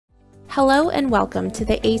Hello and welcome to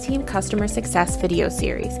the Atiim Customer Success video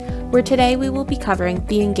series, where today we will be covering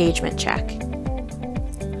the engagement check.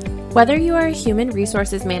 Whether you are a human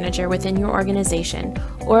resources manager within your organization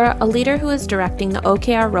or a leader who is directing the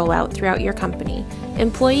OKR rollout throughout your company,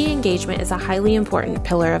 employee engagement is a highly important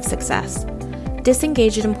pillar of success.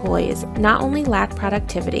 Disengaged employees not only lack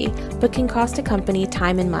productivity, but can cost a company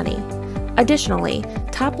time and money. Additionally,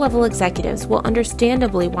 top-level executives will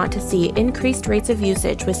understandably want to see increased rates of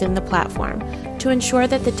usage within the platform to ensure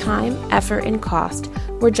that the time, effort, and cost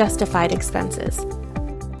were justified expenses.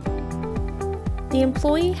 The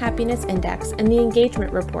Employee Happiness Index and the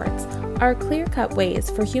engagement reports are clear-cut ways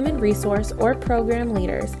for human resource or program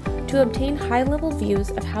leaders to obtain high-level views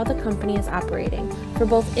of how the company is operating for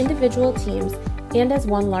both individual teams and as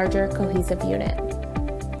one larger cohesive unit.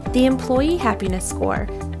 The Employee Happiness Score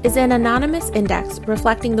is an anonymous index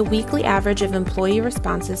reflecting the weekly average of employee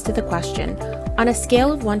responses to the question, on a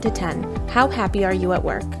scale of 1 to 10, how happy are you at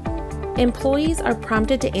work? Employees are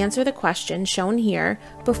prompted to answer the question shown here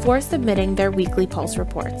before submitting their weekly pulse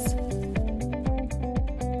reports.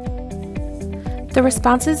 The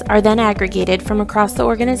responses are then aggregated from across the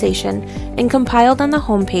organization and compiled on the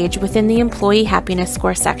homepage within the Employee Happiness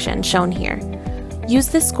Score section shown here. Use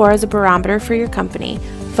this score as a barometer for your company,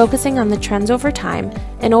 focusing on the trends over time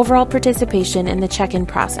and overall participation in the check-in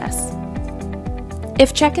process.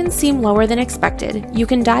 If check-ins seem lower than expected, you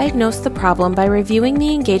can diagnose the problem by reviewing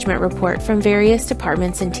the engagement report from various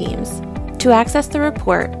departments and teams. To access the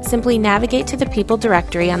report, simply navigate to the People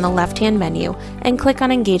directory on the left-hand menu and click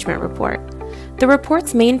on Engagement Report. The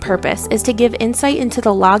report's main purpose is to give insight into the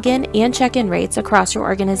login and check-in rates across your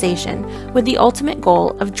organization, with the ultimate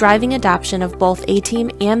goal of driving adoption of both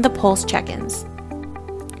Atiim and the Pulse check-ins.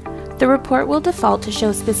 The report will default to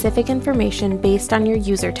show specific information based on your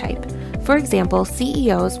user type. For example,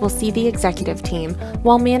 CEOs will see the executive team,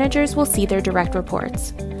 while managers will see their direct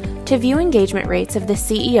reports. To view engagement rates of the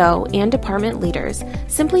CEO and department leaders,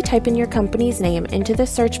 simply type in your company's name into the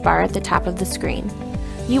search bar at the top of the screen.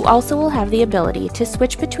 You also will have the ability to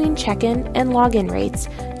switch between check-in and login rates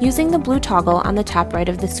using the blue toggle on the top right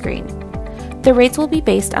of the screen. The rates will be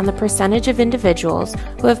based on the percentage of individuals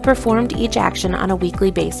who have performed each action on a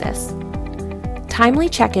weekly basis. Timely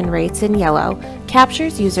check-in rates in yellow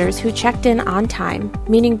captures users who checked in on time,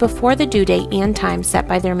 meaning before the due date and time set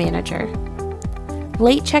by their manager.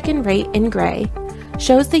 Late check-in rate in gray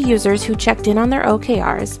shows the users who checked in on their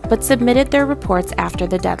OKRs but submitted their reports after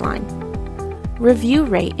the deadline. Review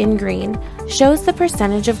rate in green shows the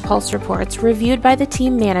percentage of pulse reports reviewed by the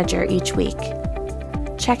team manager each week.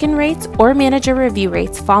 Check-in rates or manager review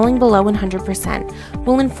rates falling below 100%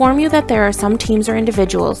 will inform you that there are some teams or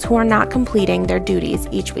individuals who are not completing their duties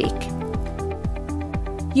each week.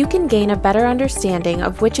 You can gain a better understanding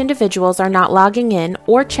of which individuals are not logging in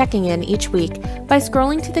or checking in each week by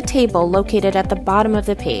scrolling to the table located at the bottom of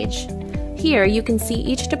the page. Here you can see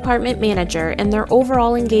each department manager and their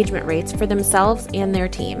overall engagement rates for themselves and their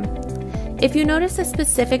team. If you notice a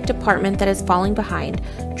specific department that is falling behind,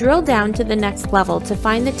 drill down to the next level to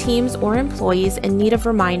find the teams or employees in need of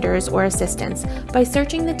reminders or assistance by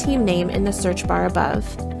searching the team name in the search bar above.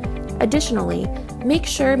 Additionally, make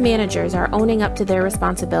sure managers are owning up to their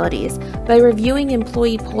responsibilities by reviewing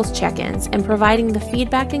employee pulse check-ins and providing the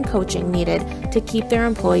feedback and coaching needed to keep their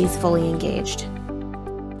employees fully engaged.